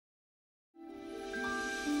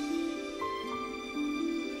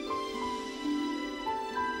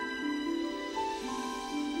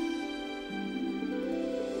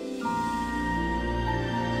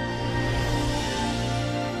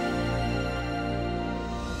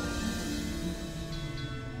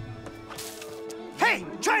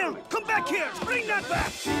Come back here! Bring that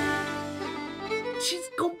back! She's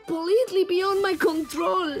completely beyond my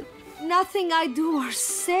control. Nothing I do or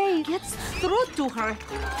say gets through to her.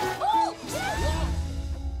 Oh!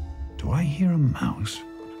 Do I hear a mouse?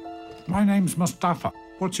 My name's Mustafa.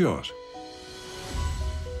 What's yours?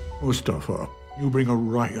 Mustafa, you bring a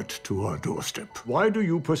riot to our doorstep. Why do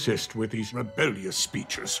you persist with these rebellious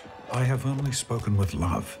speeches? I have only spoken with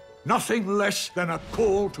love. Nothing less than a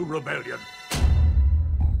call to rebellion.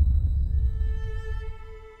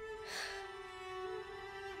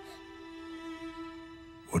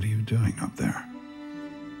 What are you doing up there?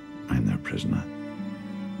 I'm their prisoner.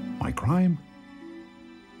 My crime?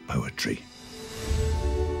 Poetry.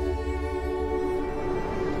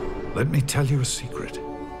 Let me tell you a secret.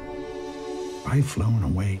 I've flown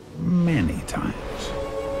away many times.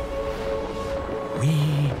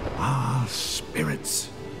 We are spirits,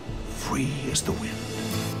 free as the wind.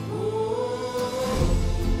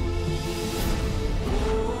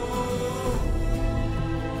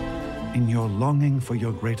 In your longing for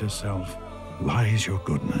your greater self lies your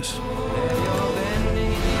goodness.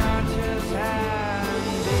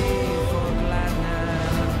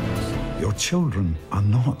 Your children are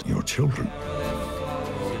not your children.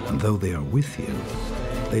 And though they are with you,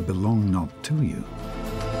 they belong not to you.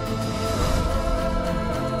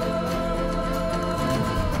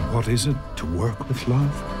 And what is it to work with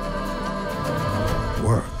love?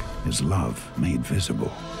 Work is love made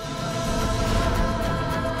visible.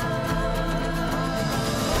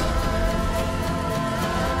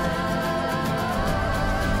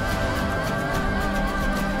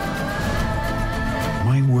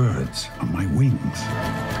 My words are my wings,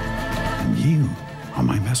 and you are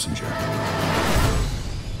my messenger.